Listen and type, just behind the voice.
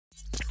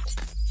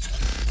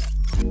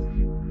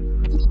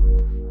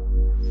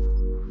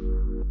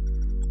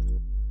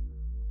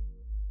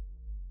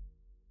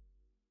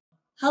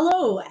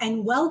Hello,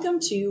 and welcome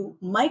to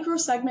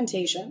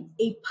Microsegmentation,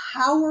 a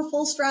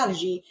powerful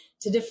strategy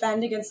to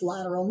defend against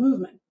lateral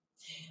movement.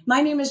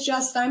 My name is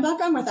Jess Steinbach.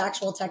 I'm with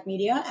Actual Tech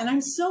Media, and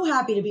I'm so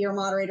happy to be your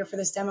moderator for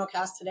this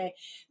democast today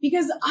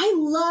because I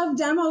love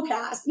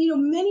democasts.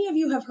 Many of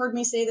you have heard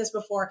me say this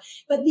before,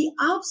 but the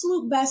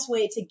absolute best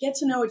way to get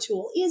to know a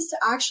tool is to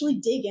actually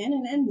dig in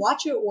and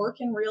watch it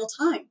work in real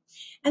time.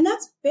 And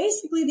that's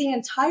basically the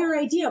entire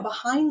idea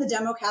behind the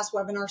democast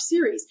webinar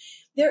series.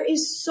 There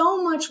is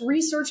so much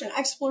research and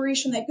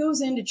exploration that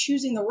goes into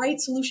choosing the right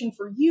solution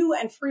for you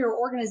and for your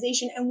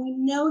organization, and we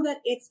know that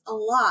it's a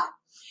lot.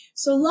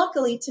 So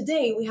luckily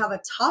today we have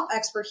a top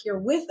expert here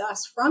with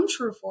us from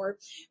TrueFort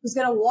who's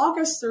going to walk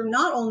us through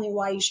not only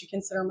why you should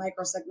consider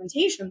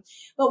microsegmentation,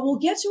 but we'll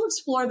get to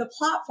explore the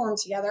platform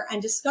together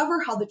and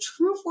discover how the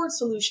TrueFort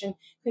solution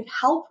could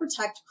help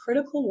protect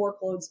critical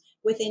workloads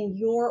within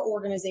your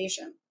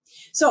organization.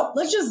 So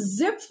let's just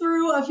zip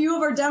through a few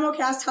of our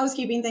democast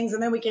housekeeping things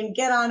and then we can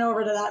get on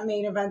over to that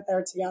main event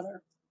there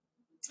together.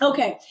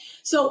 Okay,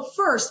 so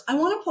first, I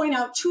want to point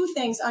out two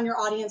things on your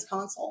audience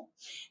console.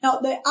 Now,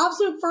 the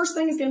absolute first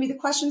thing is going to be the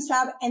questions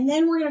tab, and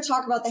then we're going to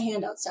talk about the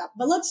handouts tab.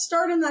 But let's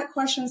start in that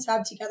questions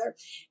tab together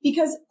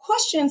because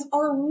questions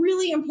are a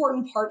really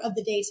important part of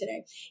the day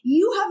today.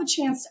 You have a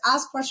chance to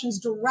ask questions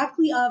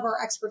directly of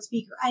our expert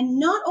speaker. And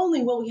not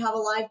only will we have a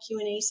live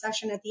Q&A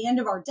session at the end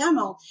of our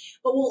demo,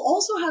 but we'll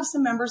also have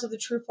some members of the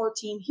TrueFort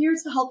team here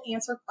to help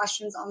answer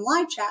questions on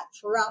live chat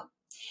throughout.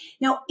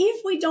 Now,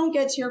 if we don't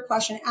get to your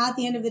question at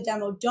the end of the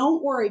demo,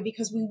 don't worry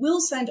because we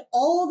will send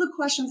all the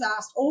questions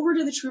asked over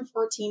to the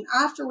TrueFort team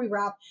after we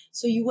wrap,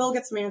 so you will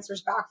get some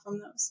answers back from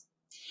those.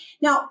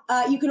 Now,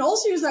 you can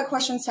also use that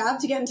questions tab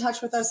to get in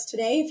touch with us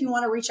today if you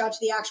want to reach out to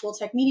the Actual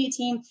Tech Media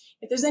team.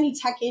 If there's any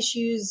tech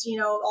issues,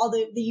 all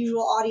the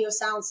usual audio,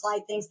 sound,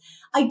 slide things.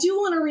 I do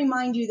want to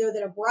remind you, though,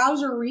 that a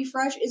browser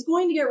refresh is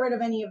going to get rid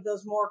of any of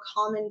those more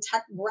common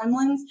tech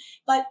gremlins.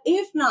 But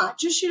if not,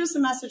 just shoot us a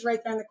message right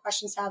there in the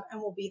questions tab and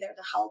we'll be there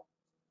to help.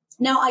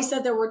 Now, I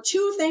said there were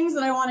two things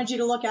that I wanted you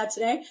to look at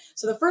today.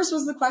 So the first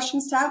was the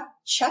questions tab.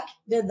 Check,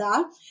 did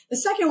that. The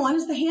second one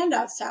is the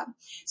handouts tab.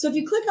 So if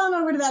you click on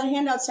over to that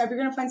handouts tab, you're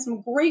going to find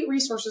some great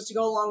resources to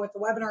go along with the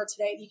webinar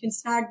today. You can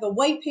snag the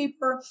white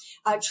paper,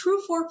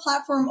 TrueFort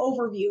platform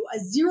overview, a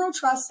zero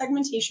trust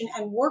segmentation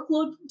and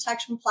workload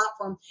protection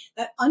platform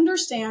that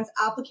understands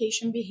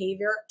application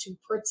behavior to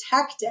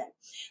protect it.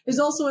 There's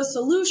also a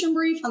solution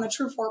brief on the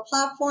TrueFort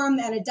platform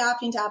and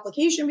adapting to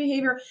application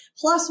behavior,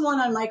 plus one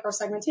on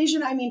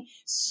microsegmentation. I mean,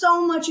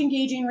 so much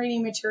engaging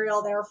reading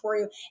material there for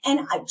you.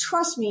 And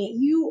trust me,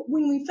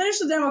 when we finish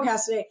the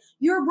democast today,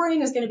 your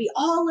brain is going to be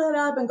all lit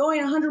up and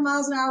going 100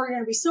 miles an hour. You're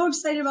going to be so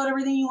excited about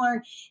everything you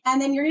learned.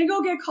 And then you're going to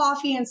go get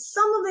coffee and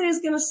some of it is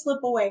going to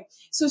slip away.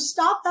 So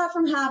stop that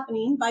from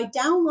happening by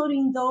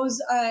downloading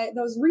those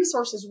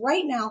resources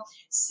right now,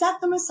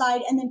 set them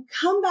aside, and then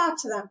come back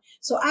to them.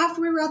 So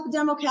after we wrap the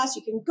democast,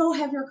 you can go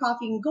have your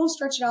coffee, you can go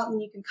stretch it out, and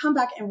then you can come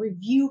back and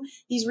review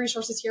these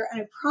resources here.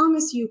 And I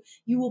promise you,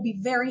 you will be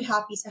very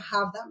happy to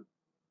have them.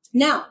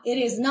 Now, it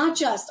is not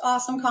just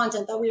awesome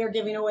content that we are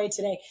giving away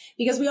today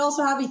because we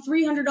also have a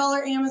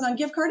 $300 Amazon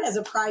gift card as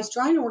a prize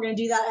drawing, and we're going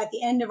to do that at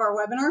the end of our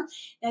webinar.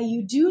 Now,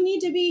 you do need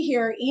to be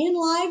here in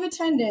live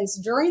attendance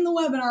during the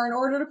webinar in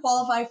order to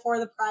qualify for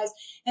the prize,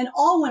 and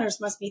all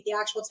winners must meet the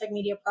Actual Tech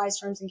Media prize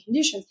terms and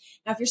conditions.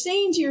 Now, if you're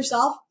saying to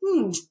yourself,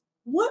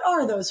 what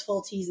are those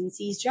full T's and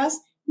C's, Jess?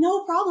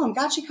 No problem.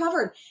 Got you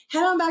covered.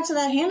 Head on back to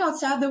that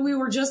handouts tab that we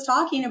were just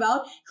talking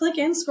about. Click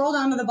in, scroll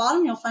down to the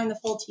bottom. You'll find the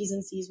full T's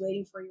and C's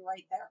waiting for you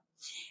right there.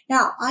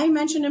 Now, I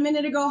mentioned a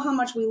minute ago how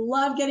much we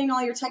love getting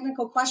all your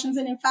technical questions.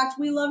 And in fact,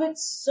 we love it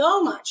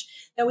so much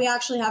that we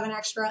actually have an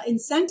extra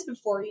incentive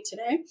for you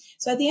today.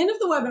 So at the end of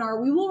the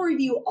webinar, we will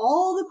review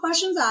all the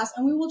questions asked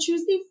and we will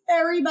choose the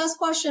very best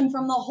question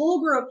from the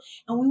whole group.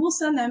 And we will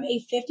send them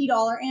a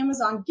 $50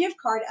 Amazon gift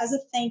card as a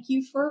thank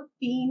you for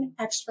being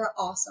extra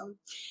awesome.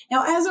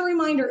 Now, as a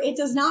reminder, it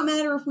does not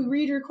matter if we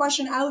read your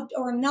question out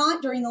or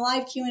not during the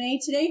live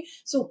Q&A today.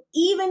 So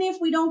even if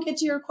we don't get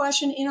to your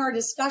question in our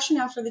discussion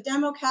after the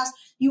democast,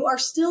 you are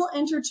still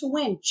entered to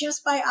win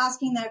just by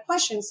asking that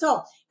question.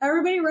 So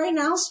everybody right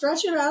now,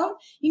 stretch it out.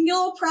 You can get a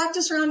little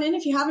practice round in.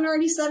 If you haven't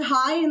already said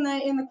hi in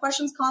the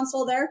questions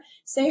console there,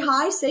 say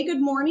hi, say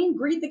good morning,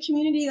 greet the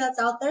community that's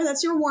out there.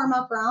 That's your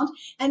warm-up round.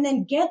 And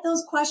then get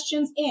those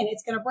questions in.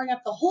 It's going to bring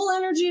up the whole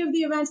energy of the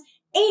event,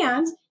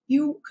 and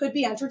you could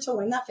be entered to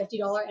win that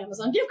 $50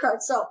 Amazon gift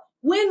card. So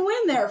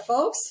win-win there,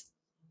 folks.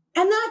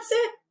 And that's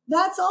it.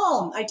 That's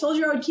all. I told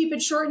you I would keep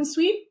it short and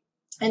sweet.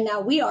 And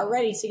now we are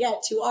ready to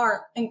get to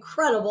our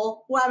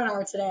incredible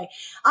webinar today.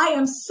 I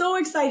am so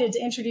excited to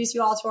introduce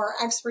you all to our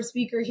expert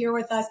speaker here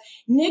with us,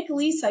 Nick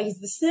Lisa. He's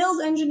the sales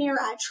engineer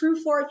at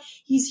TrueFort.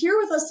 He's here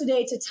with us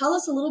today to tell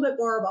us a little bit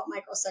more about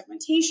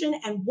microsegmentation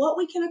and what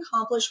we can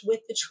accomplish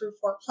with the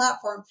TrueFort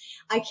platform.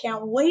 I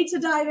can't wait to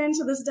dive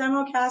into this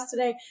democast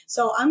today.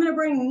 So I'm going to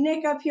bring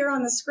Nick up here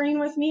on the screen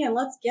with me and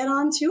let's get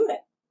on to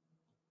it.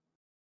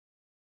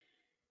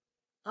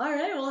 All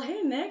right. Well,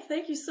 hey, Nick,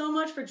 thank you so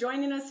much for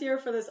joining us here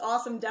for this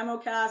awesome demo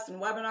cast and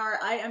webinar.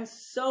 I am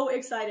so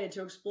excited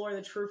to explore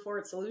the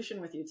TrueFort solution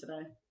with you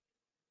today.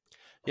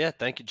 Yeah,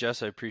 thank you,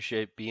 Jess. I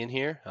appreciate being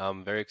here.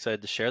 I'm very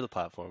excited to share the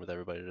platform with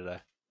everybody today.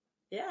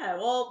 Yeah,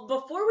 well,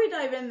 before we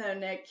dive in though,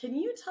 Nick, can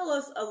you tell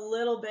us a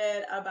little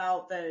bit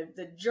about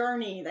the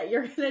journey that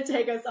you're going to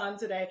take us on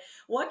today?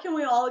 What can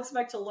we all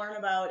expect to learn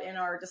about in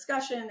our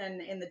discussion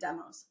and in the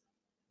demos?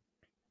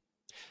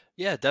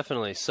 Yeah,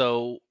 definitely.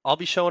 So I'll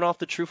be showing off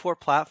the TrueFort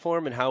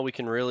platform and how we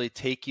can really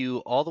take you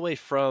all the way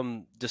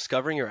from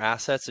discovering your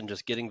assets and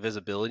just getting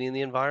visibility in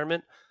the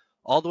environment,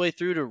 all the way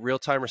through to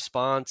real-time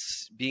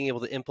response, being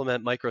able to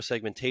implement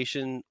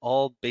microsegmentation,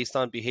 all based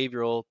on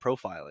behavioral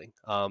profiling.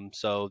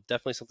 So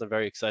definitely something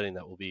very exciting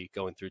that we'll be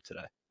going through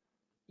today.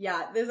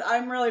 Yeah,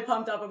 I'm really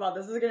pumped up about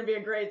this. This is going to be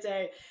a great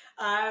day.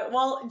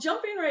 Well,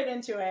 jumping right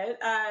into it,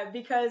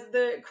 because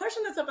the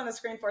question that's up on the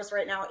screen for us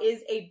right now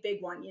is a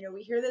big one. You know,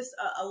 we hear this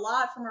a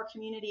lot from our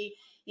community,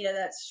 you know,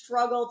 that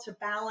struggle to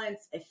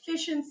balance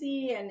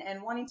efficiency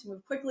and wanting to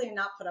move quickly and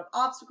not put up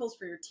obstacles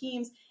for your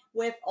teams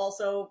with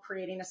also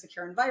creating a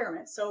secure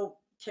environment. So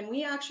can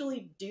we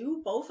actually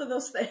do both of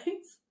those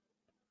things?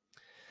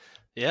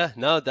 Yeah,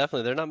 no,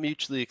 definitely. They're not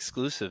mutually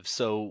exclusive.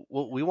 So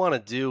what we want to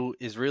do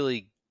is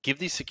really give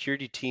these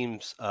security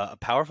teams a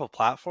powerful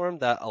platform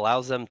that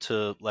allows them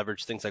to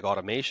leverage things like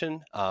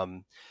automation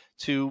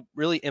to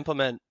really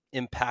implement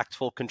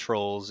impactful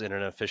controls in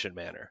an efficient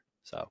manner.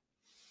 So.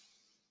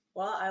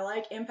 Well, I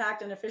like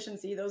impact and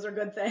efficiency. Those are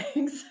good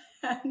things.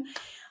 And,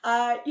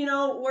 you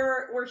know,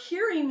 we're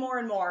hearing more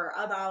and more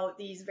about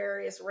these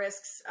various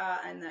risks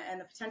and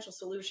the potential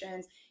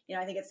solutions. You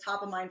know, I think it's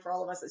top of mind for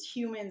all of us as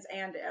humans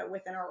and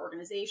within our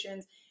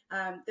organizations.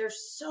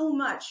 There's so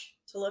much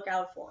to look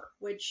out for,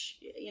 which,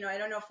 you know, I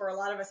don't know, for a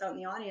lot of us out in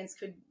the audience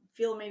could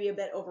feel maybe a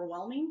bit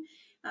overwhelming.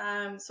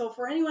 So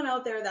for anyone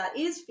out there that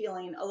is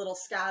feeling a little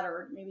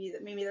scattered,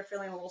 maybe they're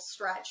feeling a little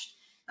stretched,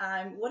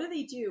 what do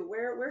they do?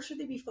 Where should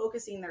they be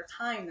focusing their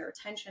time, their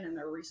attention, and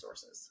their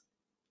resources?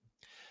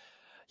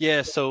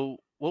 Yeah, so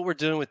what we're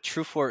doing with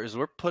TrueFort is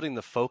we're putting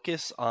the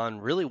focus on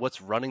really what's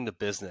running the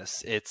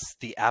business. It's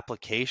the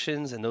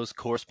applications and those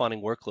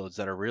corresponding workloads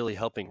that are really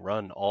helping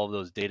run all of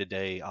those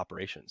day-to-day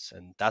operations.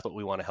 And that's what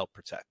we want to help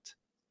protect.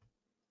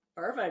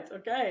 Perfect.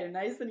 Okay,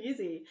 nice and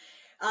easy.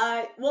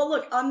 Well,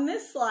 look, on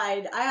this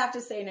slide, I have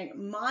to say, Nick,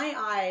 my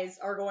eyes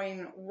are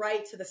going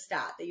right to the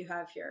stat that you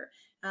have here.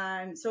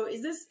 So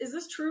is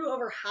this true?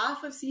 Over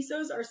half of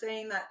CISOs are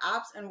saying that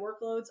apps and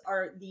workloads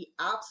are the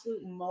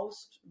absolute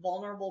most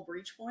vulnerable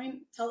breach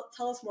point.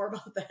 Tell us more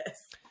about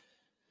this.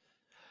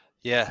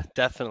 Yeah,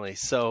 definitely.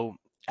 So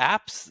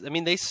apps, I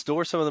mean, they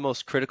store some of the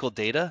most critical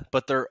data,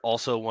 but they're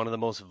also one of the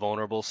most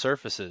vulnerable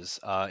surfaces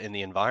in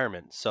the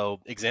environment. So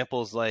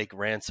examples like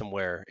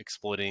ransomware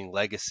exploiting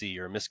legacy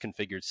or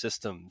misconfigured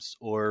systems,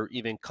 or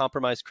even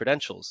compromised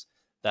credentials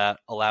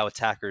that allow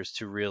attackers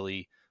to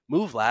really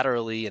move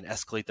laterally and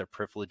escalate their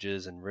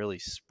privileges and really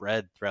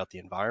spread throughout the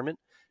environment.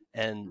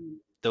 And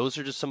those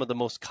are just some of the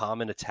most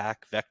common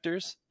attack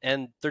vectors,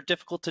 and they're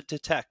difficult to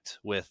detect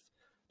with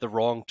the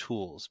wrong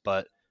tools.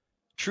 But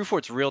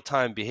TrueFort's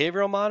real-time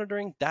behavioral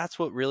monitoring, that's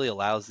what really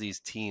allows these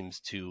teams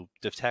to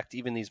detect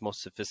even these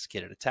most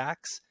sophisticated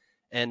attacks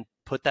and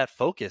put that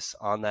focus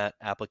on that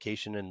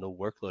application in the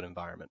workload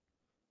environment.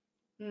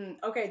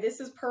 Okay, this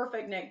is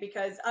perfect, Nick,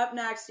 because up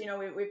next, you know,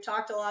 we've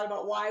talked a lot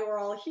about why we're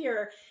all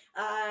here,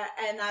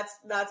 and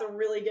that's a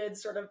really good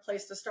sort of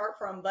place to start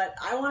from. But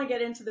I want to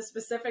get into the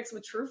specifics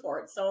with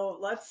TrueFort, so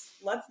let's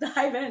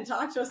dive in.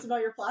 Talk to us about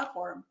your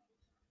platform.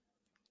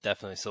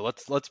 Definitely. So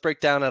let's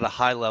break down at a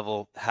high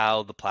level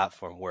how the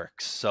platform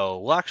works. So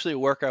we'll actually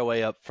work our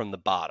way up from the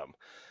bottom.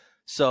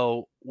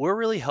 So we're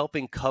really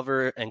helping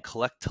cover and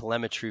collect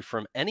telemetry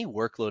from any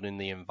workload in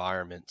the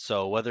environment.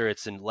 So whether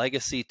it's in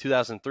legacy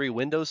 2003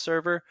 Windows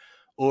Server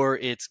or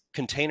it's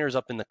containers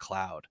up in the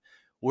cloud,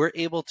 we're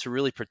able to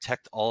really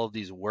protect all of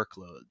these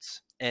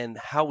workloads. And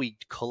how we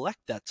collect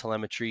that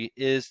telemetry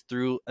is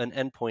through an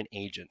endpoint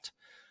agent.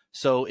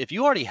 So if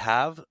you already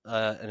have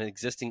an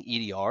existing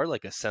EDR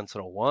like a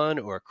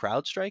SentinelOne or a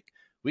CrowdStrike,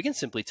 we can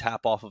simply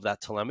tap off of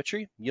that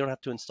telemetry. You don't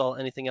have to install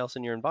anything else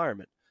in your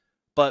environment.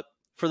 But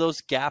for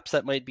those gaps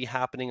that might be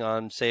happening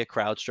on, say, a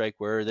CrowdStrike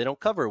where they don't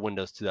cover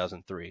Windows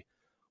 2003,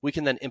 we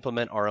can then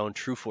implement our own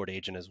TrueFort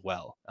agent as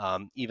well,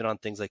 even on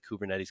things like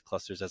Kubernetes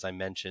clusters, as I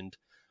mentioned.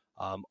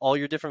 All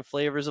your different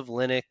flavors of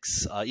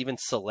Linux, even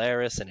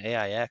Solaris and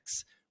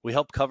AIX, we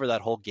help cover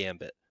that whole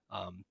gambit.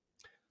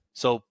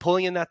 So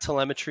pulling in that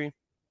telemetry,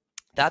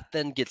 that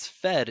then gets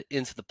fed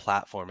into the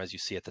platform, as you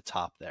see at the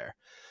top there.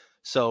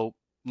 So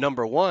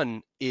number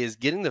one is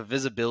getting the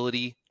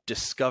visibility,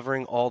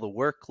 discovering all the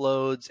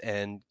workloads,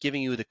 and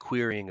giving you the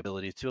querying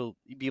ability to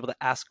be able to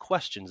ask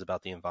questions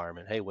about the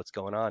environment. Hey, what's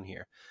going on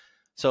here?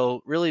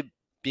 So really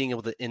being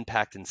able to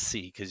impact and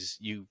see, because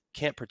you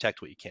can't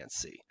protect what you can't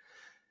see.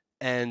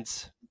 And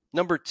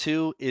number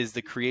two is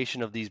the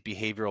creation of these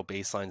behavioral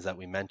baselines that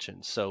we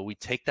mentioned. So we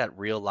take that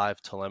real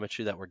live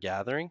telemetry that we're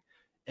gathering,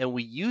 and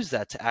we use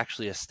that to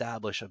actually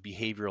establish a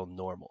behavioral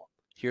normal.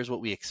 Here's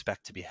what we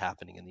expect to be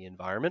happening in the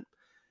environment.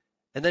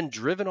 And then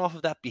driven off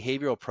of that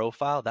behavioral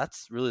profile,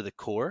 that's really the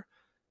core.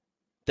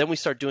 Then we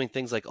start doing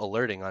things like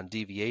alerting on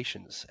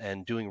deviations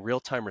and doing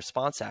real-time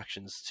response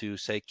actions to,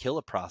 say, kill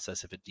a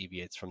process if it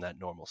deviates from that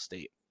normal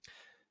state.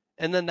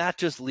 And then that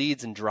just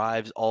leads and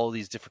drives all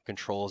these different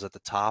controls at the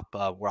top.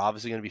 We're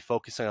obviously going to be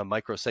focusing on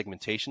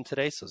microsegmentation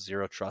today, so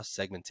zero trust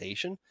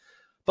segmentation.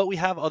 But we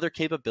have other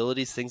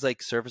capabilities, things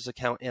like service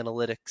account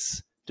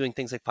analytics, doing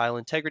things like file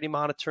integrity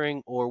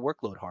monitoring or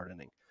workload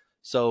hardening.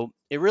 So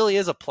it really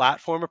is a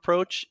platform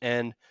approach,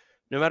 and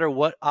no matter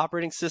what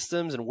operating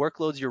systems and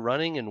workloads you're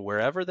running and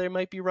wherever they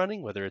might be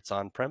running, whether it's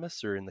on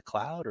premise or in the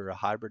cloud or a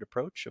hybrid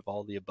approach of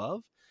all the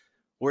above,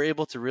 we're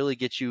able to really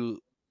get you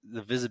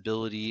the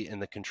visibility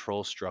and the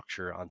control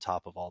structure on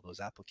top of all those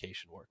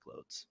application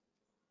workloads.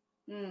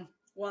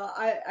 Well,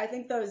 I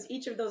think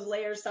each of those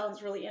layers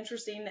sounds really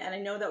interesting, and I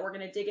know that we're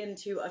going to dig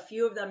into a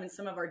few of them in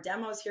some of our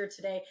demos here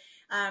today.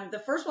 The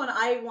first one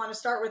I want to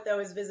start with, though,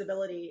 is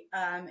visibility,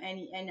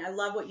 and I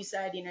love what you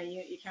said.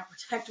 You can't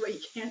protect what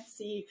you can't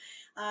see,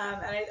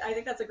 and I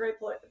think that's a great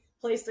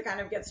place to kind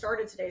of get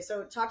started today.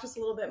 So, talk to us a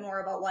little bit more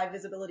about why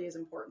visibility is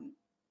important.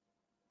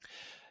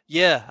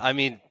 Yeah, I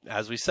mean,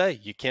 as we say,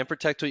 you can't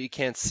protect what you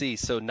can't see.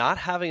 So not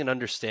having an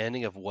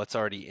understanding of what's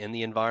already in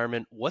the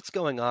environment, what's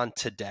going on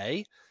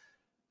today,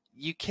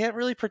 you can't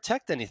really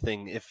protect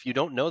anything if you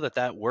don't know that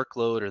that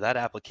workload or that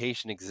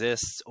application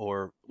exists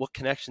or what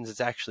connections it's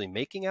actually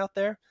making out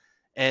there.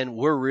 And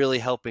we're really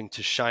helping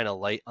to shine a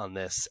light on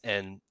this.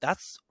 And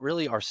that's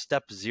really our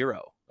step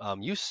zero.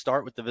 You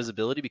start with the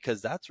visibility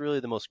because that's really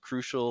the most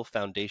crucial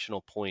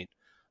foundational point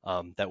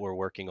that we're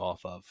working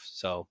off of.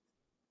 So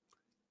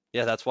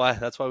yeah, that's why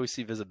we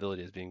see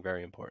visibility as being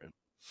very important.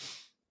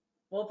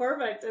 Well,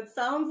 perfect. It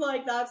sounds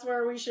like that's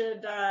where we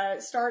should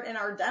start in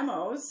our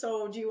demos.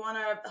 So do you want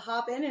to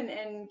hop in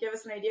and give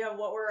us an idea of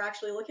what we're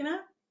actually looking at?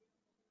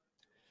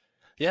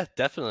 Yeah,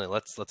 definitely.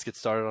 Let's get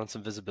started on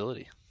some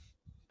visibility.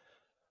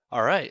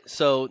 All right,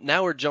 so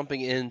now we're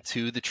jumping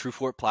into the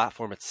TrueFort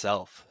platform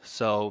itself.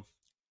 So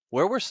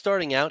where we're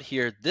starting out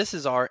here, this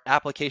is our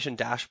application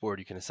dashboard,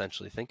 you can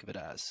essentially think of it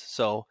as.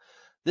 So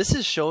this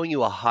is showing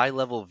you a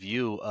high-level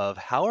view of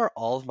how are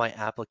all of my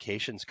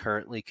applications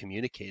currently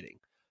communicating.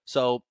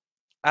 So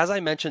as I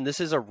mentioned, this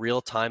is a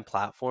real-time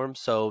platform.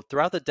 So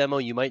throughout the demo,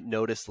 you might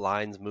notice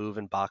lines move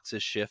and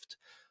boxes shift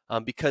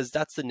because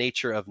that's the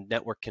nature of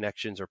network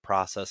connections or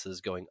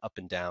processes going up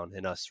and down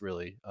and us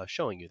really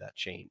showing you that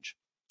change.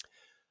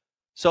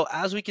 So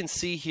as we can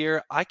see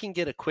here, I can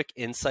get a quick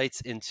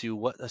insights into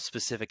what a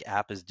specific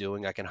app is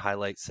doing. I can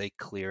highlight, say,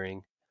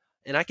 clearing,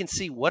 and I can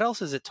see what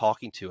else is it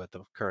talking to at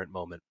the current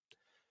moment.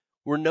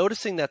 We're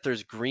noticing that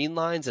there's green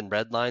lines and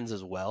red lines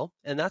as well,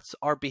 and that's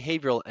our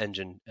behavioral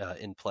engine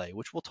in play,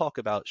 which we'll talk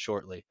about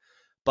shortly.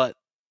 But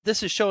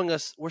this is showing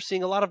us we're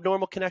seeing a lot of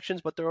normal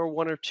connections, but there are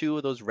one or two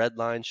of those red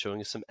lines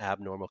showing us some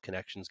abnormal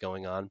connections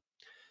going on.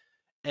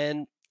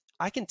 And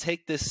I can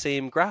take this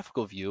same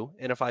graphical view,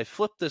 and if I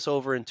flip this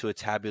over into a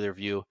tabular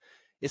view,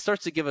 it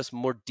starts to give us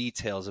more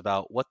details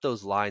about what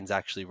those lines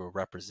actually were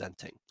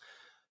representing.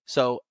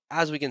 So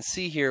as we can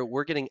see here,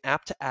 we're getting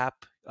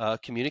app-to-app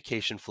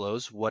communication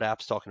flows. What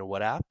app's talking to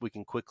what app? We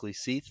can quickly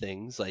see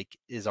things like,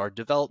 is our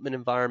development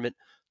environment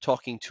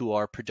talking to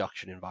our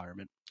production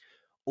environment?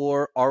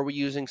 Or are we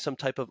using some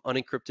type of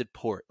unencrypted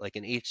port like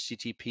an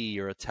HTTP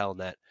or a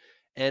telnet?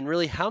 And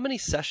really, how many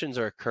sessions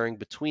are occurring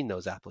between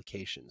those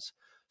applications?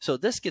 So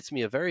this gets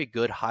me a very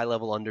good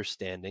high-level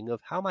understanding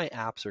of how my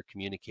apps are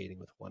communicating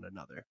with one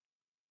another.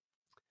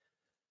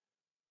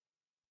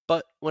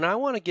 But when I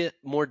want to get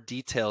more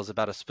details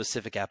about a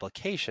specific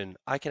application,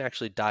 I can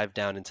actually dive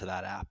down into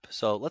that app.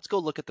 So let's go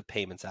look at the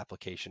payments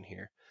application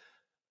here.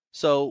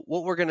 So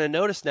what we're going to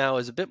notice now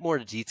is a bit more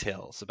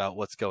details about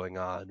what's going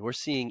on. We're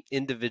seeing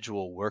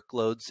individual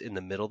workloads in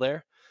the middle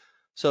there.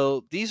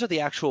 So these are the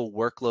actual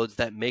workloads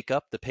that make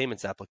up the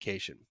payments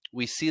application.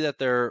 We see that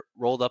they're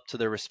rolled up to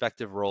their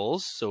respective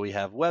roles. So we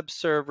have web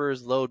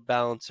servers, load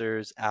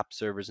balancers, app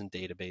servers, and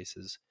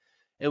databases.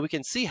 And we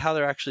can see how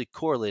they're actually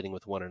correlating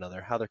with one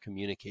another, how they're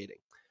communicating.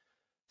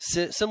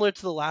 Similar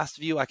to the last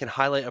view, I can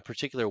highlight a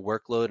particular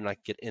workload and I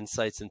can get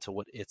insights into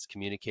what it's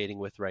communicating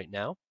with right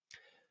now.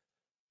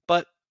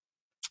 But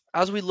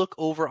as we look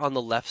over on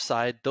the left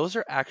side, those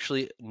are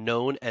actually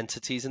known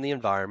entities in the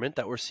environment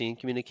that we're seeing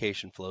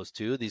communication flows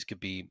to. These could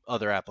be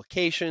other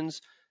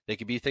applications. They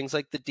could be things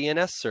like the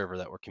DNS server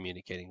that we're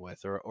communicating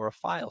with or a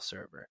file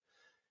server.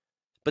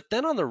 But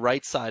then on the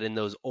right side in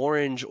those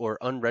orange or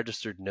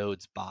unregistered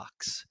nodes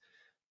box,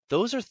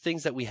 those are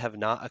things that we have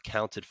not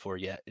accounted for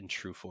yet in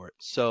TrueFort.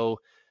 So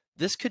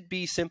this could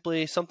be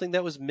simply something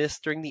that was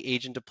missed during the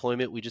agent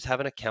deployment. We just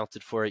haven't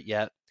accounted for it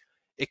yet.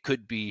 It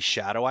could be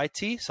shadow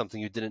IT,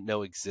 something you didn't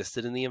know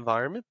existed in the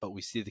environment, but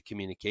we see the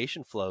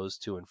communication flows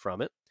to and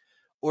from it.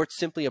 Or it's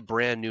simply a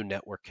brand new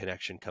network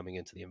connection coming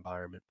into the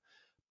environment.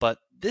 But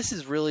this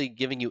is really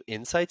giving you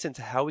insights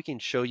into how we can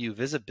show you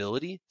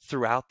visibility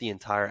throughout the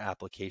entire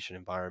application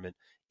environment,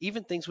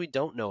 even things we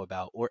don't know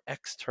about or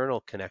external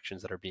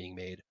connections that are being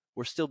made.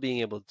 We're still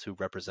being able to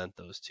represent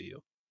those to you.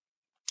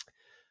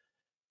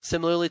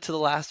 Similarly to the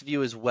last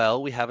view as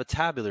well, we have a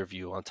tabular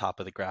view on top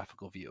of the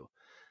graphical view.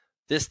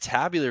 This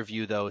tabular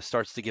view, though,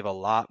 starts to give a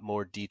lot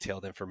more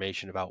detailed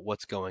information about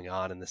what's going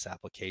on in this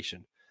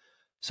application.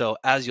 So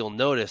as you'll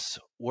notice,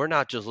 we're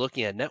not just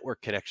looking at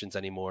network connections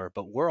anymore,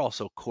 but we're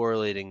also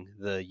correlating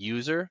the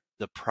user,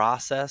 the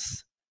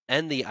process,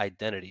 and the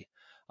identity.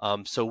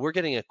 So we're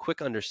getting a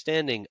quick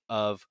understanding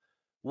of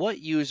what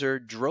user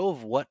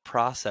drove what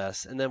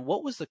process, and then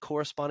what was the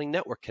corresponding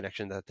network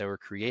connection that they were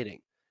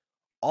creating.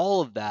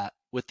 All of that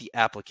with the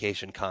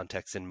application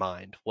context in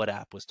mind, what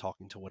app was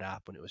talking to what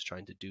app when it was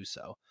trying to do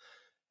so.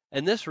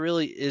 And this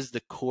really is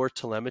the core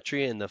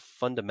telemetry and the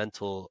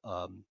fundamental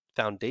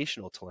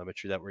foundational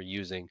telemetry that we're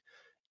using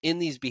in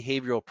these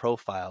behavioral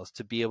profiles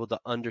to be able to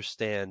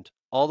understand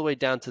all the way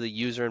down to the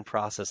user and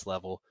process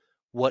level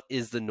what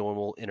is the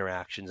normal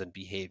interactions and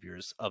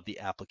behaviors of the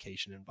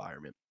application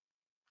environment.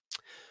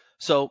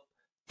 So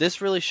this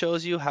really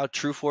shows you how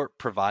TrueFort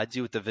provides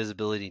you with the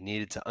visibility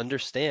needed to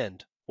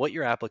understand what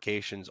your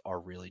applications are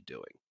really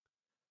doing.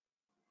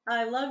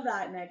 I love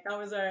that, Nick. That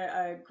was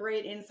a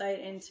great insight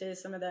into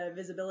some of the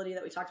visibility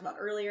that we talked about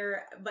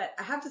earlier. But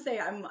I have to say,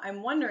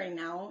 I'm wondering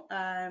now.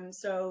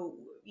 So,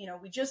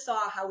 we just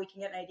saw how we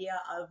can get an idea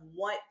of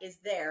what is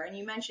there. And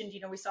you mentioned,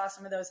 we saw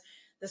some of those,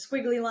 the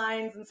squiggly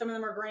lines, and some of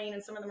them are green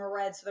and some of them are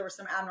red. So there were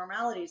some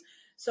abnormalities.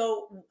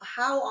 So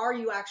how are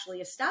you actually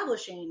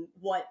establishing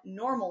what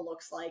normal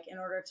looks like in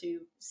order to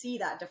see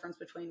that difference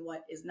between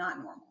what is not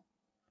normal?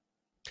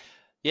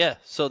 Yeah,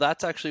 so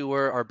that's actually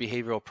where our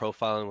behavioral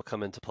profiling will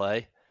come into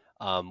play.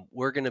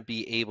 We're going to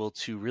be able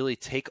to really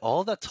take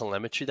all that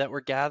telemetry that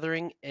we're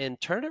gathering and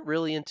turn it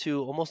really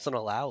into almost an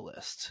allow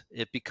list.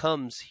 It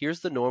becomes,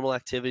 here's the normal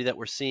activity that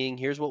we're seeing,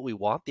 here's what we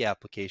want the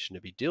application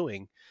to be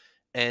doing,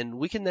 and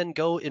we can then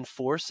go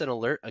enforce and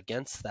alert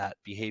against that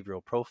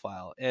behavioral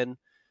profile. And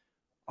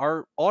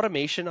our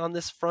automation on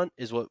this front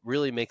is what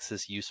really makes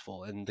this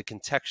useful, and the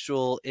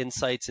contextual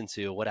insights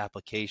into what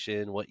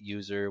application, what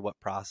user, what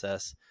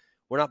process.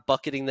 We're not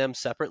bucketing them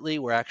separately,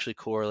 we're actually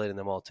correlating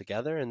them all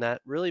together, and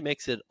that really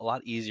makes it a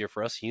lot easier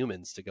for us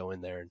humans to go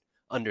in there and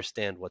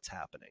understand what's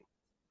happening.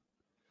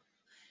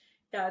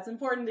 Yeah, it's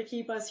important to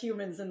keep us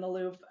humans in the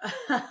loop.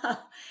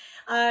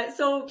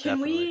 So can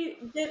Definitely.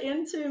 we get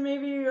into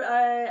maybe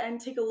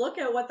and take a look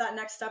at what that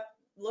next step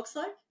looks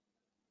like?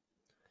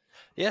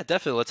 Yeah,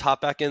 definitely. Let's hop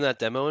back in that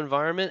demo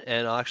environment,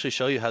 and I'll actually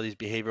show you how these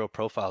behavioral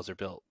profiles are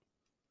built.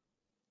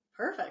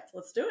 Perfect.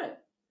 Let's do it.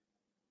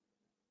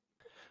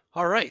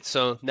 All right,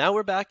 so now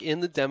we're back in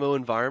the demo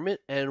environment,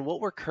 and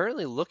what we're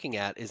currently looking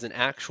at is an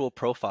actual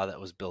profile that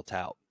was built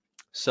out.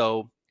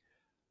 So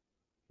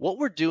what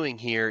we're doing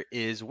here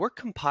is we're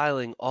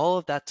compiling all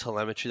of that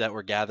telemetry that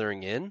we're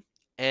gathering in,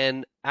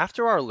 and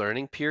after our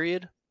learning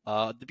period,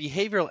 the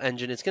behavioral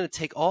engine is going to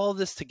take all of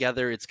this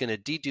together, it's going to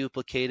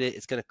deduplicate it,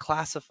 it's going to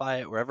classify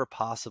it wherever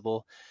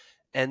possible,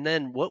 and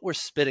then what we're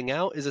spitting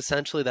out is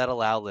essentially that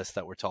allow list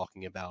that we're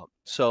talking about.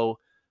 So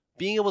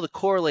being able to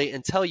correlate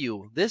and tell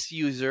you this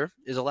user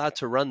is allowed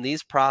to run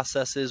these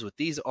processes with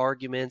these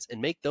arguments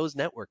and make those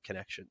network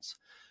connections.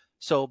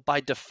 So by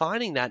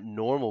defining that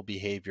normal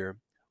behavior,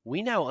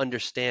 we now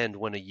understand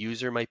when a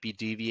user might be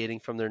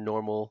deviating from their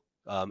normal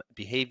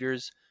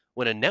behaviors,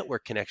 when a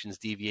network connection is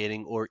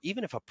deviating, or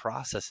even if a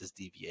process is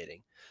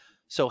deviating.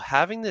 So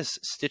having this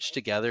stitched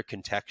together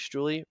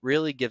contextually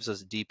really gives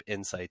us deep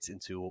insights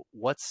into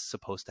what's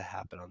supposed to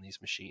happen on these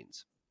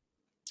machines.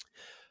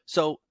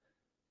 So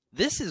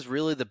this is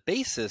really the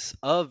basis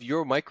of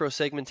your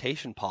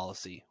microsegmentation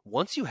policy.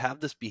 Once you have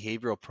this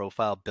behavioral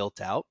profile built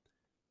out,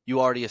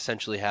 you already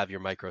essentially have your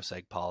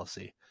microseg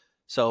policy.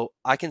 So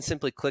I can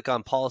simply click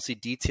on policy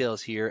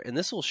details here, and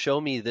this will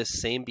show me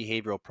this same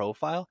behavioral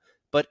profile,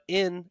 but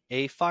in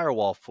a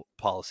firewall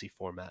policy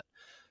format.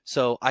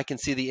 So I can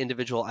see the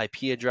individual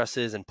IP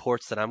addresses and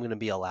ports that I'm going to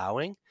be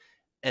allowing.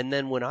 And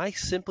then when I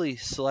simply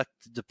select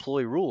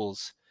deploy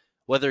rules,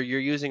 whether you're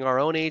using our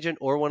own agent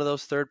or one of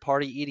those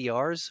third-party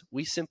EDRs,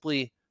 we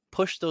simply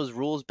push those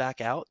rules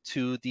back out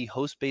to the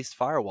host-based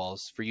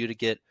firewalls for you to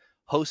get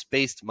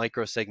host-based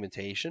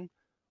microsegmentation,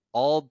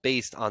 all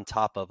based on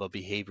top of a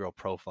behavioral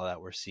profile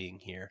that we're seeing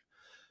here.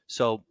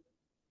 So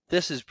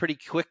this is pretty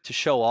quick to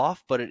show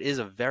off, but it is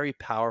a very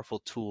powerful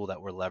tool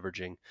that we're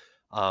leveraging.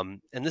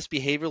 And this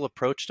behavioral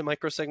approach to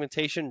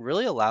microsegmentation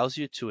really allows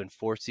you to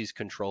enforce these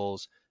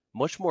controls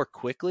much more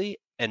quickly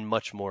and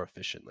much more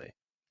efficiently.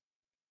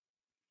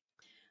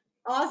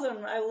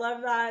 Awesome. I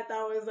love that.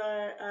 That was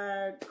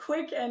a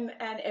quick and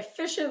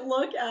efficient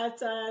look at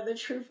the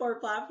TrueFort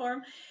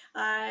platform.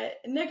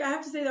 Nick, I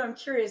have to say that I'm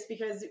curious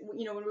because, when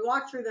we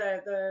walked through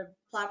the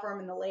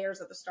platform and the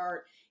layers at the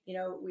start,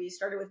 we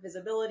started with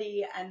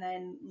visibility and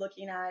then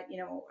looking at,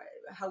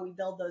 how we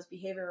build those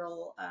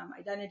behavioral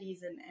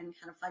identities and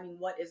kind of finding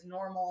what is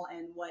normal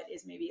and what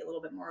is maybe a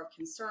little bit more of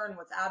concern,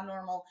 what's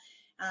abnormal.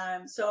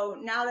 So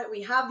now that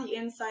we have the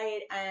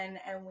insight and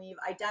we've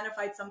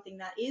identified something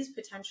that is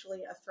potentially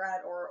a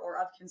threat or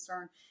of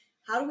concern,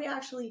 how do we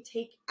actually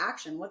take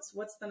action? What's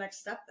the next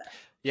step there?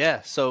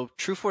 Yeah, so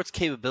TrueFort's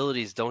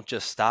capabilities don't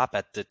just stop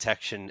at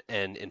detection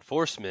and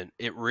enforcement.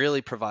 It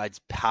really provides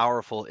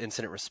powerful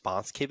incident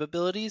response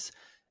capabilities.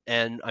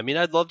 And I mean,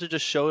 I'd love to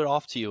just show it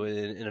off to you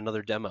in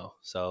another demo.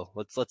 So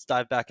let's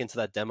dive back into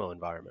that demo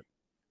environment.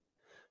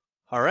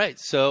 All right,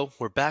 so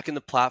we're back in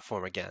the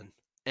platform again.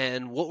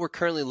 And what we're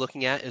currently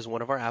looking at is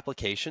one of our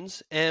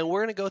applications, and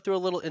we're going to go through a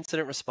little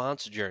incident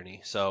response journey.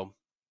 So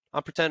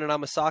I'm pretending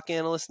I'm a SOC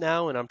analyst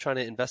now, and I'm trying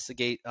to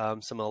investigate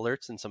some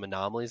alerts and some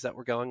anomalies that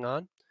were going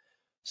on.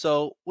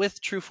 So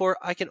with TrueFort,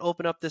 I can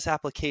open up this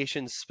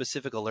application's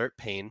specific alert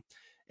pane,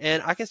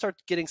 and I can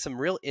start getting some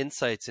real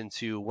insights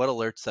into what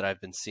alerts that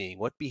I've been seeing,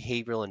 what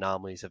behavioral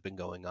anomalies have been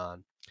going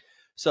on.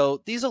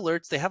 So these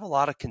alerts, they have a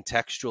lot of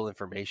contextual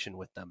information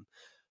with them.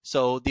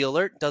 So the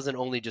alert doesn't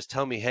only just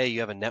tell me, hey,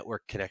 you have a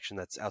network connection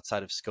that's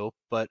outside of scope,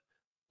 but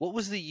what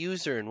was the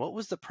user and what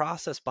was the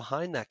process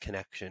behind that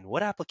connection?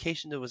 What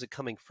application was it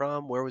coming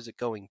from? Where was it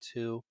going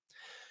to?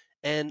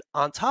 And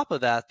on top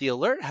of that, the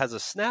alert has a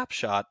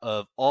snapshot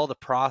of all the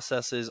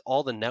processes,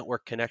 all the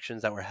network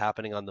connections that were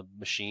happening on the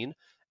machine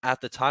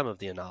at the time of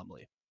the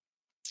anomaly.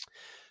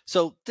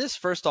 So this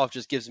first off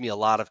just gives me a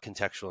lot of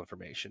contextual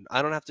information.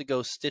 I don't have to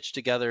go stitch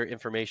together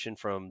information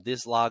from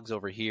this logs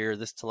over here,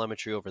 this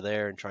telemetry over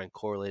there, and try and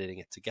correlating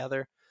it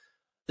together.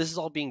 This is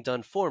all being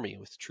done for me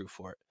with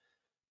TrueFort.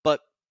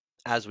 But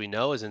as we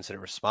know, as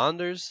incident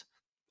responders,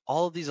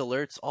 all of these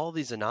alerts, all of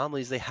these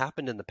anomalies, they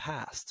happened in the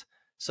past.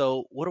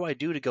 So what do I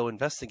do to go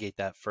investigate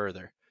that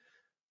further?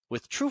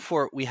 With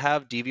TrueFort, we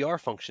have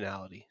DVR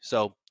functionality.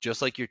 So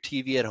just like your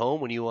TV at home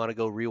when you want to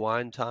go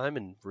rewind time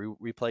and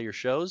replay your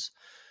shows,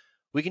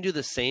 we can do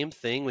the same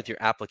thing with your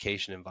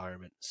application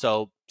environment.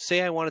 So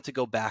say I wanted to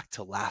go back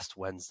to last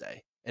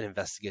Wednesday and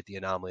investigate the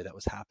anomaly that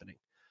was happening.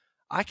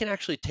 I can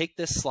actually take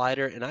this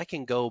slider and I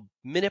can go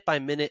minute by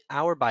minute,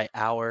 hour by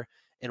hour,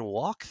 and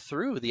walk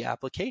through the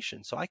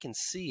application so I can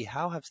see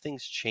how have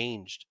things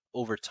changed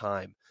over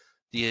time.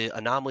 The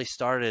anomaly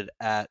started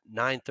at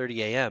 9:30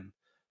 a.m.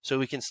 So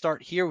we can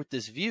start here with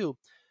this view,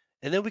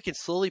 and then we can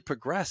slowly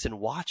progress and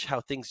watch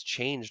how things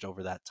changed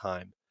over that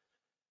time.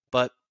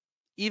 But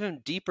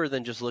even deeper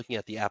than just looking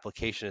at the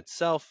application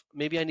itself,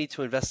 maybe I need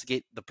to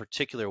investigate the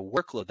particular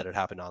workload that it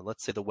happened on,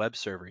 let's say the web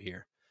server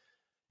here.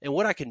 And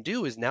what I can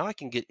do is now I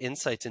can get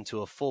insights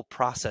into a full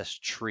process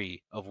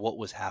tree of what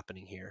was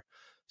happening here.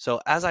 So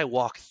as I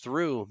walk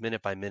through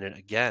minute by minute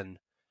again,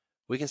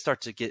 we can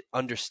start to get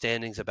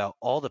understandings about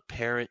all the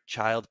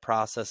parent-child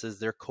processes,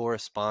 their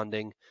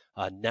corresponding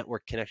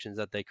network connections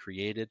that they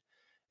created.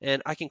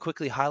 And I can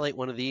quickly highlight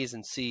one of these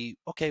and see,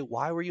 okay,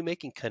 why were you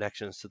making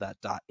connections to that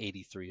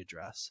 .83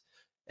 address?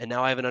 And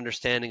now I have an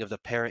understanding of the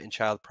parent and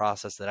child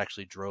process that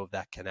actually drove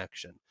that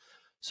connection.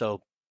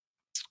 So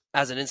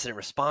as an incident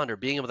responder,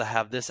 being able to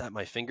have this at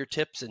my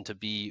fingertips and to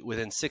be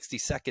within 60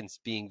 seconds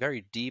being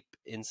very deep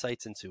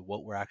insights into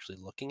what we're actually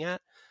looking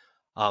at,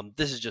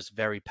 this is just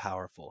very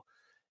powerful.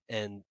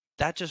 And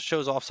that just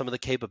shows off some of the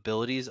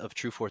capabilities of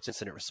TrueFort's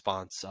incident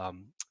response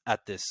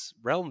at this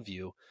realm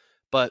view.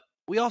 But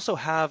we also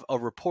have a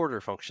reporter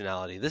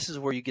functionality. This is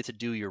where you get to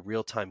do your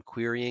real-time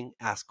querying,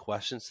 ask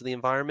questions to the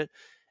environment,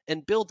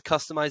 and build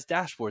customized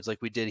dashboards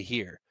like we did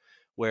here,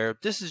 where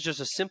this is just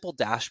a simple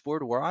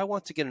dashboard where I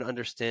want to get an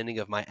understanding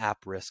of my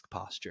app risk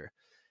posture.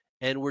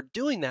 And we're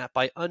doing that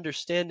by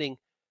understanding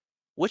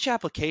which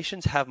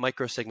applications have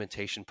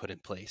microsegmentation put in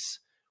place,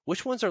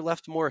 which ones are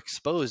left more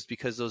exposed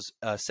because those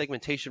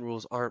segmentation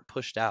rules aren't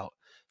pushed out.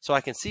 So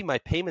I can see my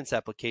payments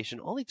application,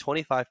 only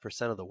 25%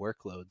 of the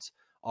workloads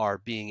are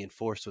being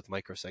enforced with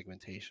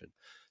microsegmentation.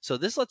 So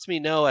this lets me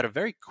know at a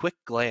very quick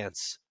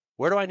glance,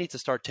 where do I need to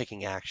start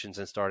taking actions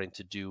and starting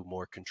to do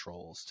more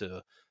controls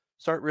to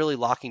start really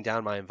locking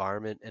down my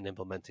environment and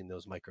implementing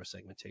those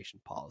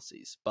microsegmentation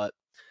policies. But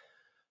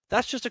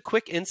that's just a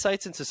quick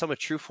insights into some of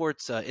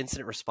TrueFort's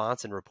incident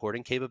response and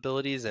reporting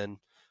capabilities. And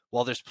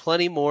while there's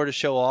plenty more to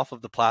show off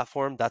of the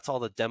platform, that's all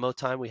the demo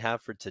time we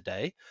have for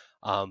today.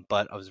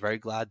 But I was very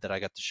glad that I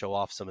got to show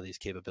off some of these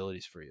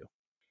capabilities for you.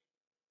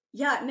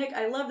 Yeah, Nick,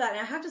 I love that.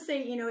 And I have to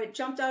say, it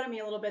jumped out at me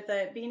a little bit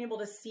that being able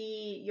to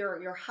see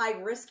your high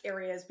risk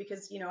areas,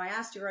 because, I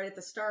asked you right at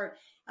the start,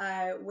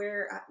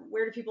 where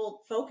do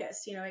people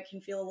focus? It can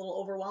feel a little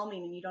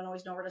overwhelming and you don't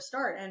always know where to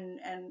start.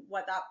 And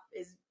what that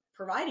is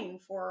providing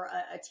for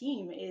a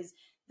team is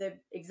the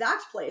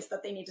exact place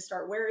that they need to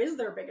start. Where is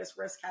their biggest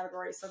risk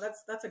category? So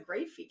that's a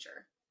great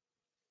feature.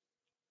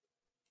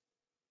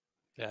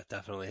 Yeah,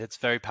 definitely. It's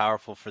very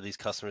powerful for these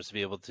customers to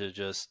be able to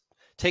just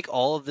take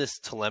all of this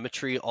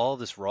telemetry, all of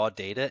this raw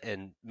data,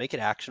 and make it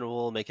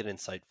actionable, make it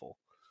insightful.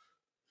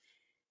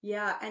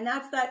 Yeah, and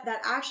that's that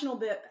actionable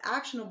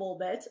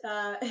bit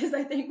is,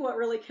 I think, what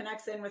really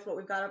connects in with what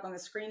we've got up on the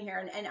screen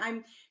here. And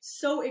I'm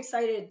so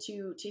excited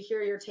to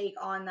hear your take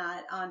on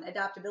that, on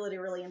adaptability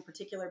really in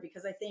particular,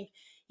 because I think,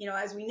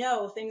 as we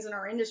know, things in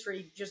our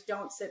industry just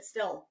don't sit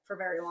still for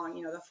very long.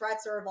 The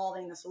threats are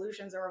evolving, the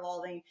solutions are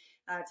evolving,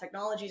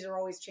 technologies are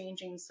always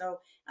changing. So,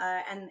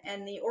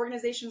 and the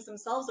organizations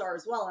themselves are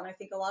as well. And I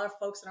think a lot of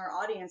folks in our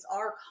audience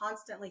are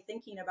constantly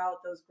thinking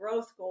about those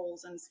growth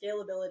goals and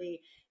scalability,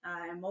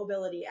 and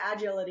mobility,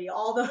 agility,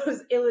 all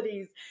those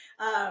ilities,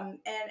 and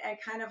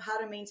kind of how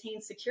to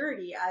maintain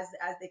security as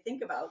they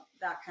think about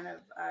that kind of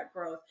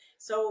growth.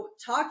 So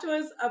talk to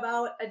us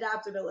about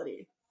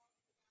adaptability.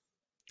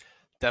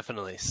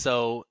 Definitely.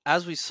 So,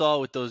 as we saw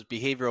with those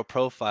behavioral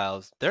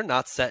profiles, they're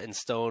not set in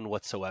stone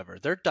whatsoever.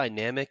 They're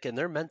dynamic and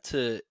they're meant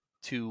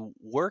to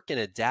work and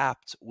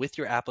adapt with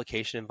your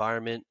application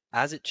environment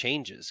as it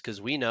changes, because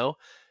we know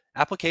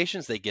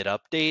applications, they get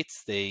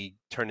updates, they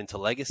turn into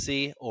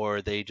legacy,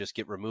 or they just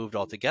get removed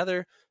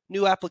altogether.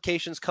 New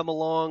applications come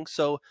along.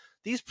 So,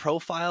 these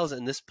profiles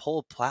and this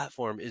whole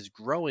platform is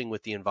growing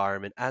with the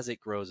environment as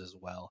it grows as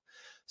well.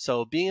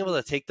 So being able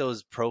to take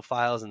those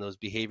profiles and those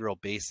behavioral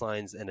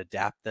baselines and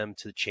adapt them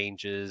to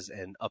changes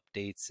and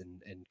updates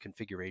and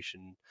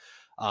configuration,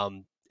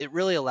 it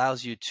really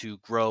allows you to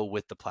grow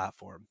with the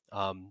platform.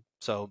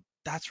 So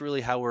that's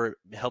really how we're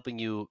helping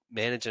you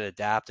manage and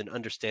adapt and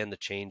understand the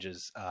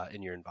changes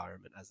in your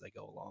environment as they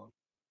go along.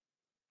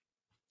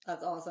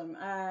 That's awesome.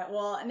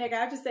 Well, Nick, I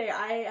have to say,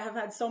 I have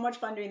had so much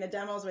fun doing the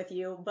demos with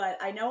you, but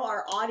I know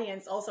our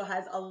audience also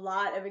has a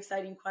lot of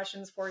exciting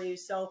questions for you.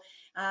 So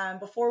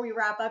before we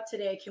wrap up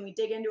today, can we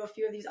dig into a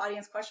few of these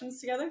audience questions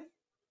together?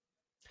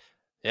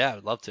 Yeah, I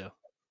would love to.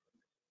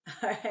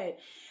 All right.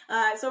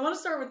 So I want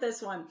to start with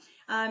this one.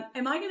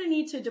 Am I going to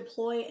need to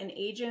deploy an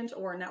agent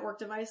or a network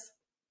device?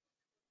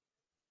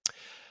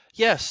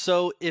 Yeah,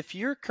 so if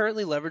you're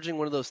currently leveraging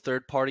one of those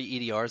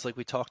third-party EDRs like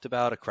we talked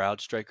about, a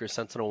CrowdStrike or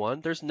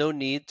SentinelOne, there's no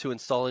need to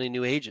install any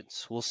new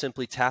agents. We'll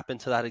simply tap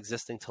into that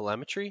existing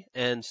telemetry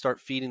and start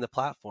feeding the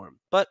platform.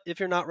 But if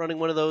you're not running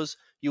one of those,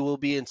 you will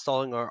be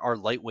installing our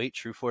lightweight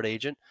TrueFort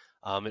agent.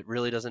 It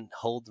really doesn't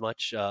hold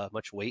much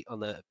weight on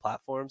the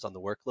platforms, on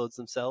the workloads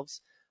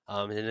themselves.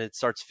 And it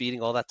starts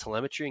feeding all that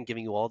telemetry and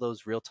giving you all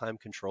those real-time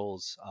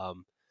controls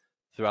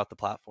throughout the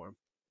platform.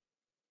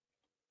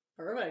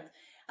 Perfect.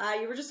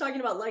 You were just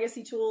talking about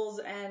legacy tools,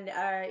 and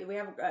we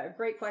have a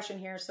great question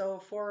here. So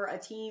for a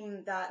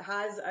team that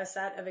has a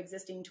set of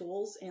existing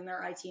tools in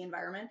their IT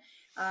environment,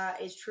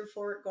 is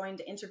TrueFort going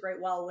to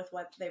integrate well with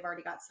what they've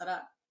already got set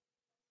up?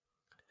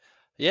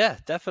 Yeah,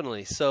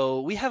 definitely.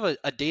 So we have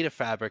a data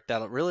fabric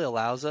that really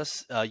allows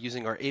us,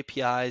 using our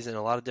APIs and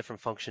a lot of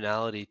different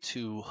functionality,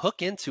 to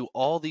hook into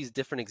all these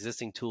different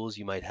existing tools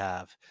you might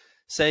have.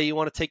 Say you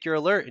want to take your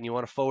alert and you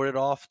want to forward it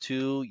off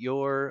to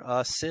your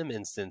SIM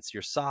instance,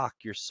 your SOC,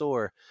 your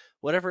SOAR,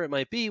 whatever it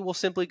might be. We'll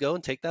simply go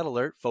and take that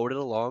alert, forward it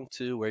along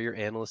to where your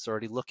analyst's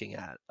already looking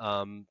at.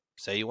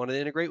 Say you want to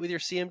integrate with your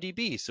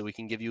CMDB so we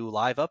can give you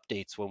live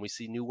updates when we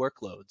see new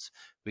workloads.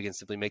 We can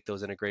simply make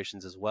those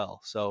integrations as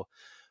well. So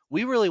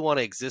we really want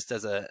to exist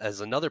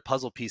as another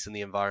puzzle piece in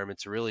the environment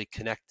to really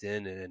connect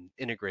in and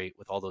integrate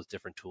with all those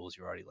different tools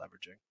you're already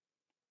leveraging.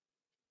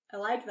 I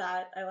like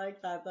that. I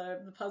like that.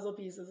 The puzzle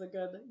piece is a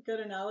good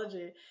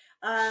analogy.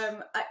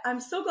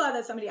 I'm so glad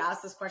that somebody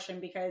asked this question,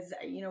 because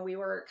we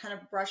were kind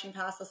of brushing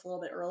past this a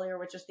little bit earlier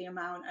with just the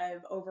amount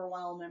of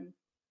overwhelm and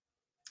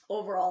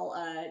overall,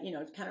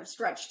 kind of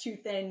stretched too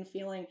thin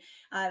feeling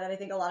that I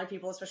think a lot of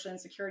people, especially in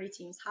security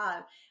teams,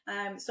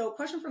 have. So a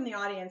question from the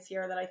audience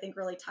here that I think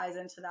really ties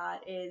into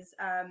that is,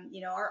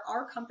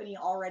 our company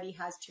already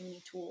has too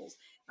many tools,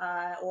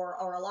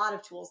 or a lot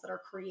of tools that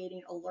are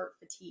creating alert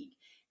fatigue.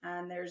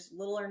 And there's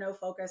little or no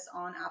focus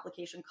on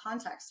application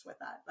context with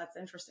that. That's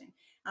interesting.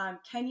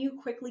 Can you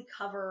quickly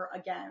cover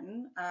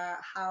again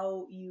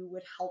how you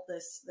would help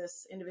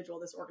this individual,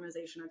 this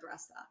organization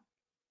address that?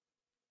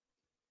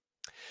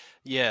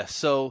 Yeah,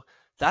 so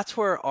that's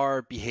where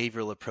our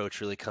behavioral approach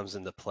really comes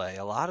into play.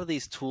 A lot of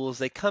these tools,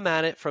 they come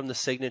at it from the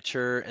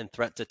signature and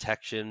threat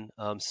detection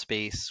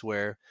space,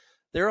 where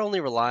they're only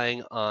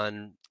relying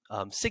on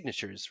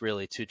signatures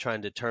really to try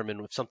and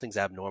determine if something's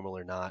abnormal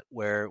or not.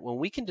 Where when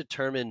we can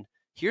determine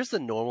here's the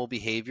normal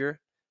behavior,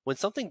 when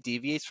something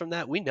deviates from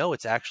that, we know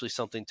it's actually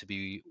something to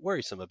be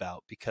worrisome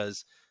about,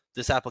 because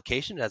this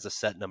application has a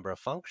set number of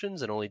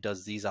functions and only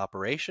does these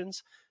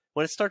operations.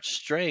 When it starts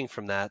straying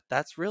from that,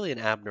 that's really an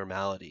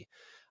abnormality.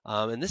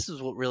 And this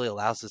is what really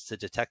allows us to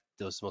detect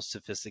those most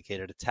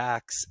sophisticated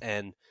attacks,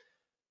 and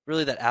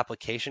really that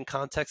application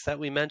context that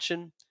we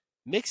mentioned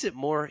makes it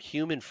more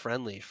human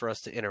friendly for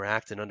us to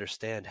interact and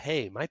understand,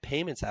 hey, my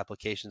payments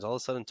application is all of a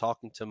sudden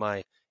talking to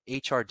my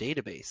HR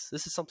database.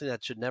 This is something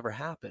that should never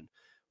happen.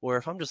 Where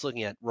if I'm just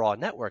looking at raw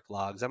network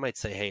logs, I might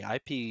say, hey,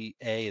 IP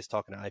A is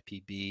talking to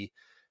IP B.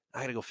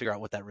 I got to go figure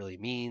out what that really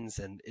means.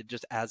 And it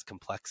just adds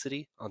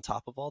complexity on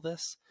top of all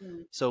this.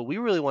 So we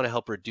really want to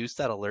help reduce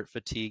that alert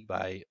fatigue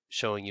by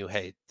showing you,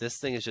 hey, this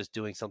thing is just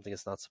doing something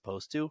it's not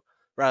supposed to,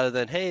 rather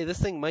than, hey, this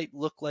thing might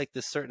look like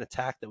this certain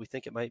attack that we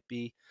think it might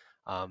be.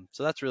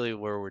 So that's really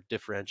where we're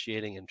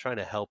differentiating and trying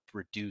to help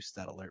reduce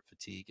that alert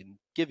fatigue and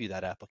give you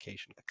that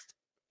application next.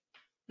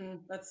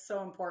 That's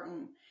so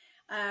important.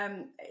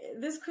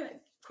 This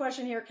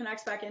question here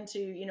connects back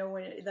into,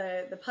 when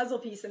the puzzle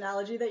piece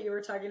analogy that you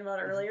were talking about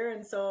earlier.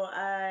 And so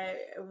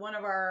one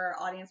of our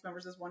audience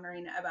members is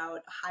wondering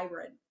about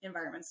hybrid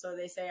environments. So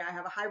they say, I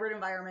have a hybrid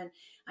environment.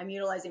 I'm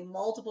utilizing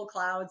multiple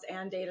clouds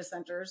and data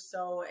centers.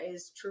 So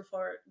is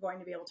TrueFort going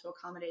to be able to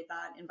accommodate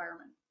that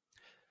environment?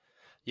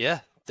 Yeah,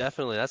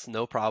 definitely. That's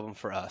no problem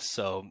for us.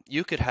 So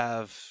you could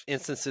have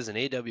instances in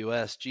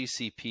AWS,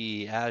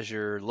 GCP,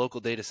 Azure, local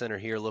data center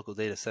here, local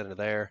data center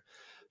there.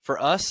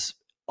 For us,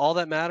 all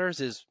that matters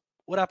is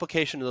what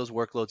application do those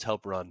workloads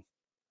help run.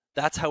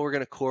 That's how we're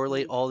going to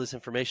correlate all this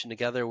information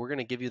together. We're going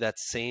to give you that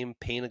same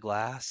pane of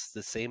glass,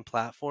 the same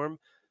platform,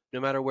 no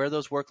matter where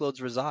those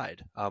workloads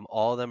reside.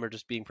 All of them are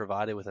just being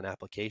provided with an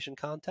application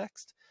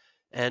context.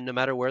 And no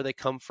matter where they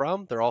come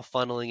from, they're all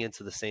funneling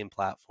into the same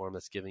platform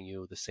that's giving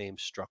you the same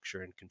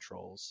structure and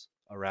controls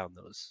around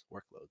those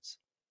workloads.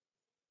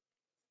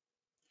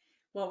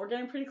 Well, we're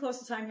getting pretty close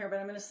to time here, but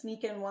I'm going to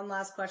sneak in one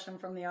last question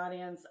from the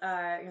audience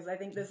because I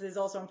think this is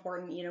also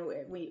important.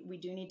 We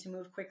do need to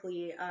move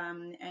quickly,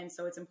 and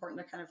so it's important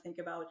to kind of think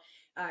about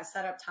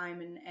setup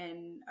time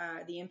and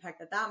the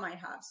impact that might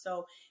have.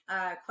 So,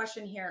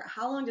 question here: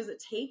 how long does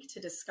it take to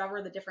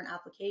discover the different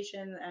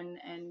applications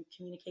and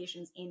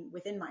communications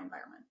within my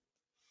environment?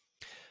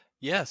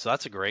 Yeah, so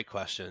that's a great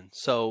question.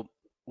 So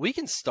we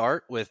can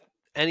start with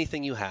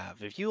anything you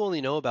have. If you only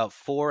know about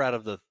 4 out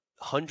of the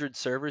 100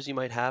 servers you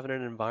might have in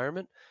an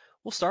environment,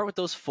 we'll start with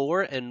those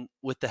 4. And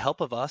with the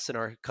help of us and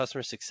our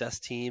customer success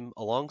team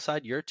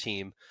alongside your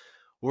team,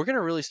 we're going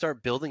to really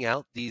start building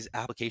out these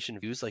application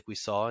views like we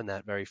saw in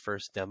that very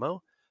first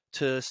demo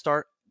to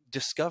start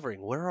discovering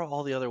where are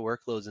all the other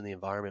workloads in the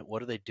environment?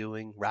 What are they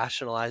doing?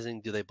 Rationalizing,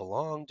 do they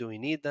belong? Do we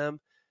need them?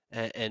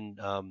 And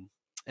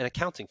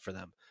accounting for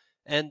them.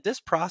 And this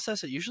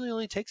process, it usually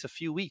only takes a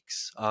few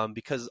weeks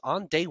because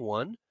on day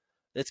 1,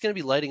 it's going to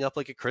be lighting up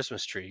like a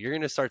Christmas tree. You're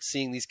going to start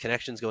seeing these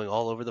connections going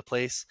all over the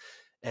place,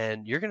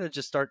 and you're going to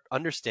just start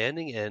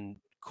understanding and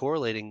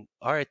correlating,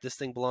 all right, this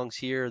thing belongs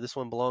here, this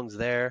one belongs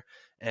there.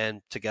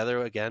 And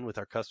together, again, with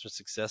our customer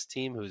success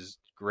team, who's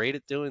great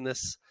at doing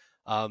this,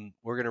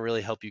 we're going to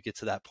really help you get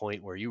to that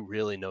point where you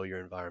really know your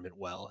environment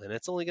well. And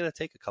it's only going to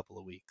take a couple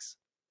of weeks.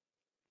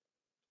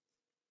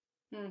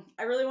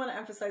 I really want to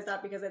emphasize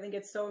that because I think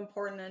it's so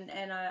important,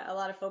 and a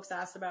lot of folks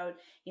ask about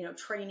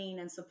training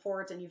and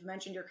support, and you've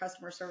mentioned your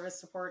customer service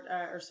support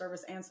or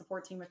service and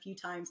support team a few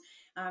times.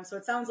 So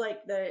it sounds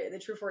like the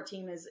TrueFort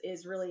team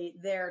is really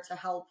there to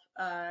help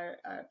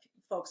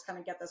folks kind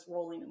of get this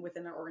rolling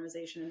within their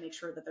organization and make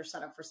sure that they're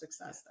set up for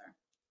success there.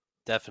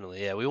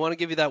 Definitely, yeah. We want to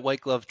give you that white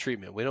glove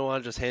treatment. We don't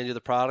want to just hand you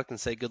the product and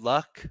say good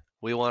luck.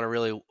 We want to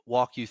really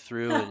walk you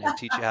through and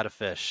teach you how to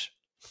fish.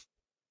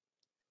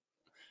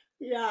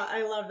 Yeah,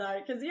 I love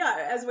that because,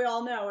 as we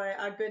all know,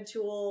 a good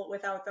tool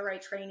without the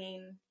right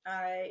training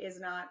is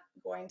not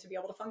going to be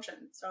able to function.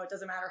 So it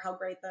doesn't matter how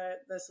great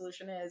the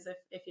solution is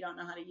if you don't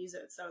know how to use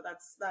it. So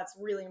that's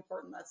really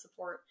important, that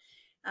support.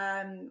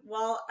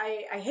 Well,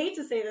 I hate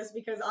to say this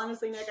because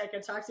honestly, Nick, I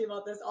could talk to you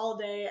about this all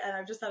day, and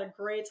I've just had a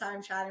great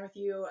time chatting with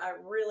you.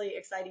 Really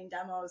exciting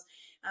demos.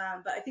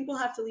 But I think we'll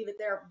have to leave it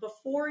there.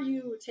 Before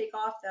you take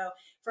off, though,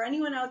 for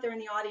anyone out there in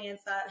the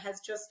audience that has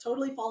just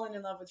totally fallen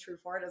in love with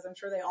TrueFort, as I'm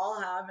sure they all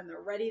have, and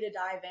they're ready to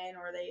dive in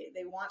or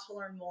they want to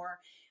learn more,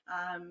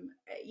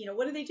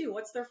 what do they do?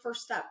 What's their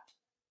first step?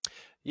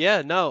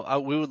 Yeah,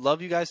 no, we would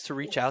love you guys to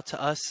reach out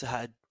to us.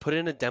 Put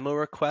in a demo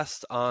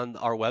request on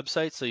our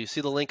website. So you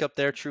see the link up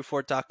there,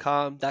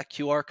 truefort.com. That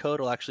QR code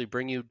will actually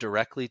bring you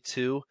directly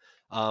to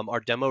our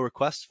demo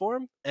request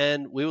form.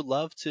 And we would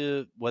love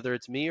to, whether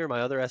it's me or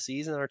my other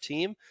SEs in our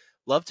team,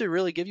 love to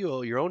really give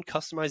you your own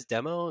customized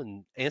demo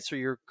and answer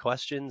your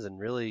questions and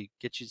really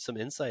get you some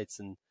insights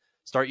and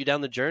start you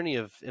down the journey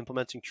of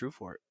implementing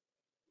TrueFort.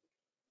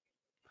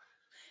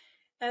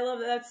 I love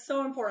that. That's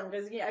so important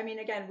because,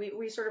 again,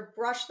 we sort of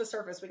brushed the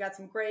surface. We got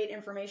some great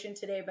information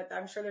today, but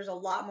I'm sure there's a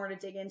lot more to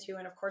dig into.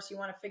 And of course, you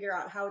want to figure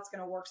out how it's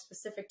going to work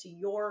specific to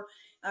your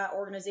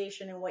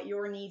organization and what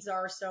your needs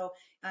are. So,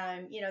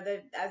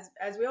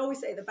 as we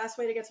always say, the best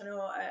way to get to know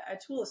a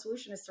tool, a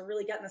solution is to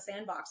really get in the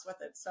sandbox with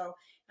it. So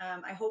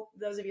I hope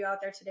those of you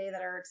out there today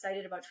that are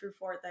excited about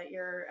TrueFort, that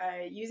you're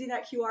using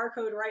that QR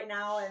code right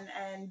now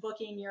and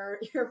booking your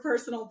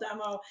personal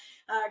demo.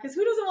 Because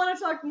who doesn't want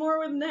to talk more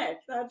with Nick?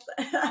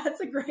 That's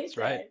a great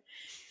thing.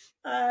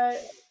 Right.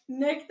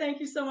 Nick, thank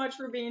you so much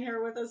for being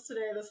here with us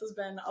today. This has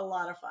been a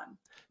lot of fun.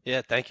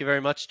 Yeah, thank you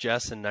very much,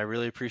 Jess. And I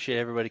really appreciate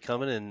everybody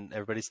coming and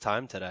everybody's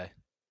time today.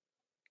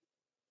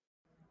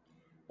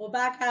 Well,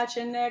 back at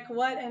you, Nick.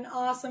 What an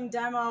awesome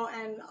demo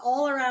and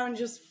all around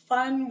just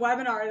fun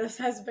webinar this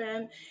has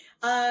been.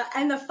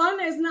 And the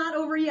fun is not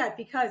over yet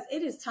because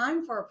it is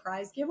time for a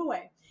prize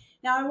giveaway.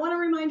 Now, I want to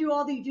remind you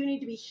all that you do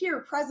need to be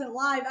here present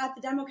live at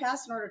the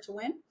DemoCast in order to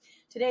win.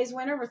 Today's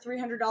winner of a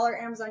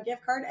 $300 Amazon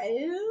gift card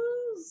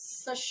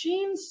is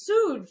Sasheen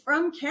Sood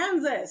from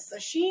Kansas.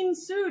 Sasheen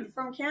Sood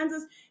from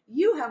Kansas.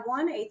 You have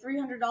won a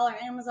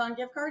 $300 Amazon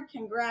gift card.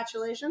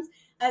 Congratulations.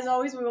 As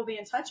always, we will be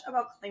in touch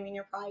about claiming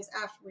your prize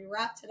after we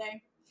wrap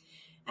today.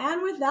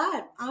 And with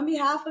that, on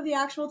behalf of the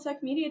Actual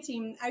Tech Media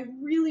team, I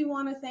really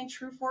want to thank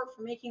TrueFort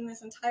for making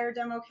this entire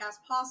demo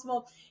cast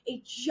possible.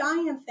 A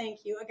giant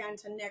thank you again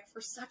to Nick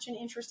for such an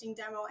interesting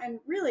demo and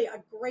really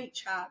a great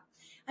chat.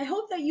 I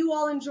hope that you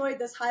all enjoyed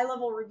this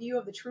high-level review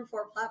of the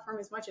TrueFort platform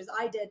as much as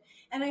I did,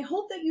 and I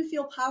hope that you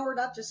feel powered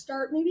up to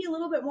start maybe a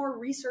little bit more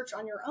research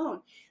on your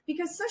own,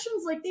 because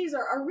sessions like these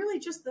are really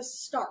just the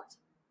start.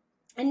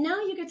 And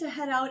now you get to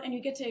head out and you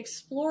get to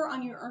explore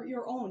on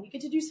your own. You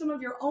get to do some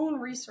of your own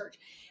research.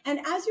 And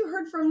as you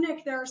heard from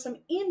Nick, there are some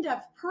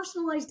in-depth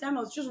personalized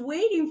demos just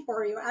waiting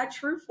for you at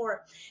TrueFort.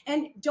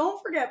 And don't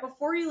forget,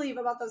 before you leave,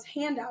 about those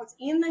handouts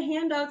in the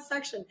handouts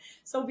section.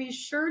 So be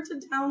sure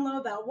to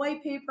download that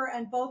white paper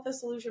and both the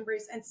solution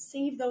briefs and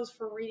save those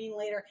for reading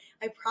later.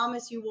 I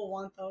promise you will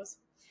want those.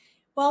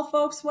 Well,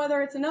 folks,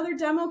 whether it's another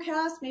demo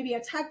cast, maybe a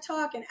tech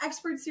talk, an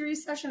expert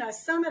series session, a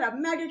summit, a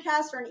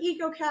megacast, or an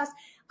ecocast,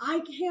 I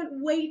can't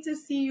wait to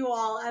see you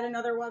all at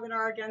another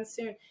webinar again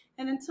soon.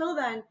 And until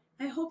then,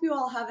 I hope you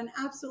all have an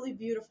absolutely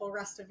beautiful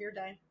rest of your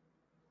day.